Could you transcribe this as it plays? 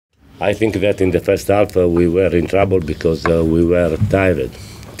I think that in the first half we were in trouble because we were tired,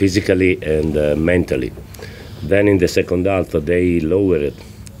 physically and mentally. Then in the second half they lowered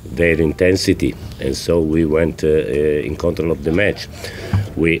their intensity, and so we went in control of the match.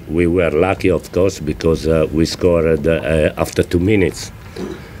 We were lucky, of course, because we scored after 2 minutes,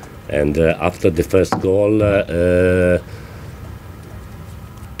 and after the first goal,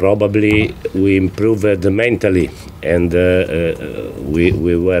 probably we improved mentally, and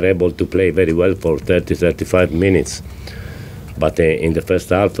we were able to play very well for 30-35 minutes. But in the first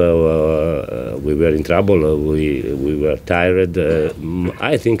half, we were in trouble. We were tired,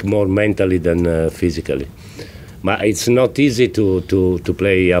 I think more mentally than physically. But it's not easy to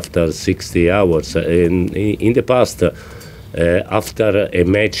play after 60 hours. In the past, after a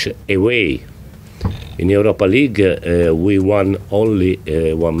match away in Europa League, we won only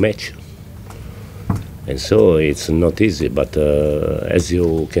one match. And so it's not easy, but as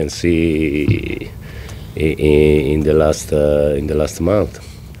you can see in the last month,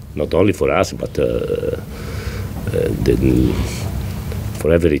 not only for us, but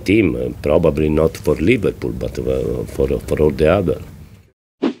for every team, probably not for Liverpool, but for all the others.